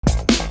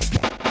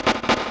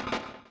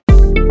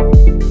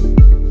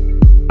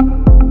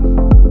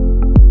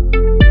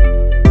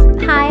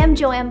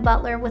Joanne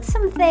Butler with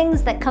some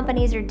things that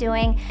companies are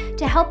doing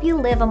to help you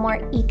live a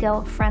more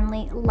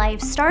eco-friendly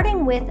life,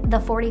 starting with the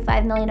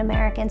 45 million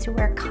Americans who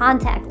wear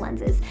contact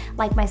lenses,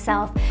 like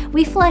myself.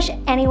 We flush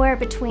anywhere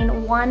between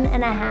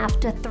 1.5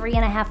 to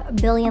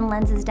 3.5 billion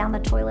lenses down the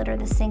toilet or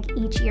the sink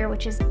each year,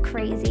 which is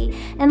crazy.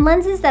 And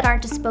lenses that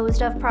aren't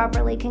disposed of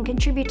properly can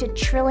contribute to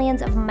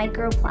trillions of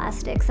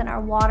microplastics in our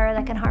water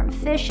that can harm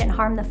fish and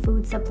harm the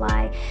food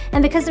supply.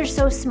 And because they're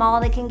so small,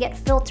 they can get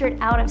filtered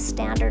out of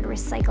standard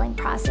recycling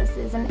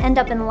processes and end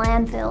up in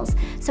landfills.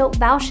 So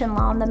Bausch &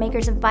 Lomb, the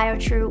makers of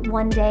BioTrue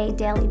one-day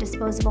daily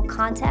disposable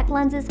contact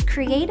lenses,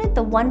 created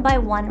the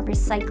 1x1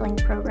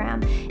 recycling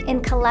program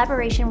in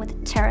collaboration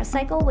with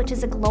TerraCycle, which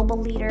is a global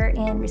leader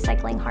in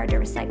recycling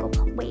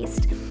hard-to-recycle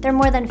waste. There are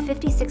more than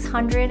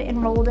 5,600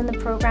 enrolled in the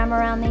program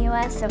around the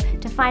US, so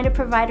to find a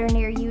provider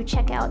near you,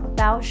 check out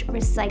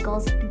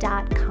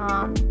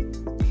BauschRecycles.com.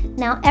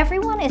 Now,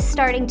 everyone is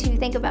starting to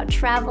think about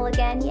travel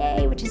again,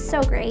 yay, which is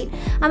so great.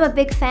 I'm a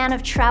big fan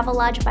of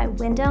Travelodge by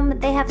Wyndham.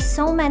 They have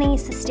so many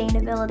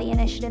sustainability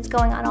initiatives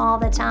going on all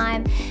the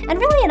time, and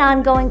really an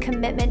ongoing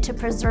commitment to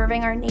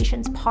preserving our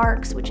nation's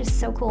parks, which is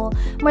so cool.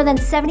 More than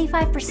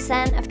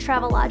 75% of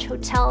Travelodge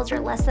hotels are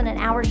less than an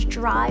hour's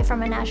drive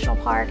from a national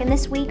park, and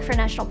this week for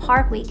National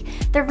Park Week,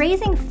 they're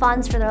raising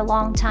funds for their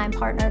longtime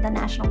partner, the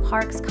National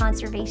Parks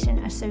Conservation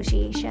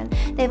Association.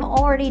 They've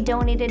already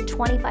donated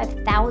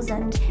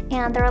 $25,000,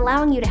 and they're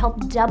allowing you to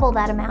help double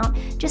that amount.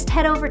 Just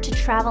head over to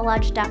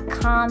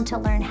Travelodge.com to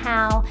learn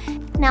how.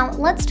 Now,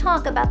 let's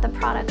talk about the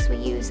products we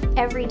use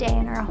every day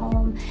in our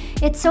home.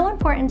 It's so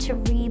important to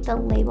read the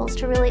labels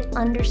to really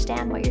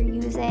understand what you're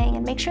using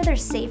and make sure they're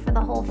safe for the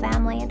whole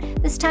family. And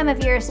this time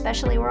of year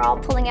especially, we're all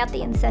pulling out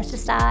the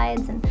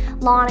insecticides and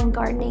lawn and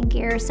gardening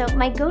gear. So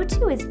my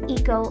go-to is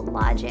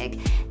EcoLogic.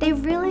 They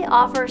really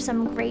offer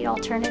some great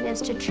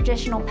alternatives to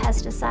traditional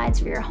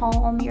pesticides for your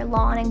home, your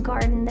lawn and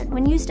garden that,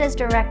 when used as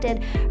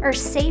directed, are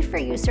safe for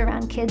use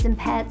around kids and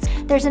pets.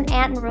 There's an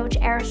ant and roach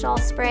aerosol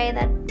spray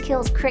that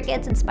kills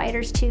crickets and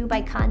spiders too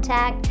by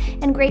contact,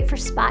 and great for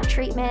spot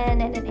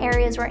treatment and in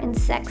areas where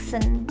insects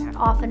are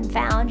often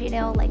found,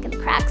 like in the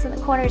cracks in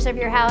the corners of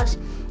your house.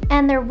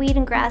 And their weed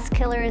and grass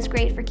killer is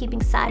great for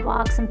keeping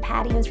sidewalks and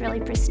patios really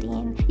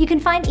pristine. You can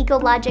find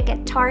EcoLogic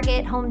at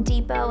Target, Home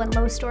Depot, and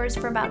Lowe's stores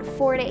for about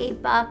 $4 to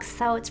 $8,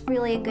 so it's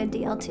really a good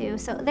deal too.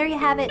 So there you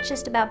have it,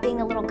 just about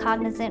being a little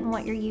cognizant in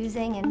what you're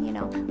using and,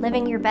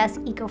 living your best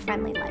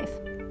eco-friendly life.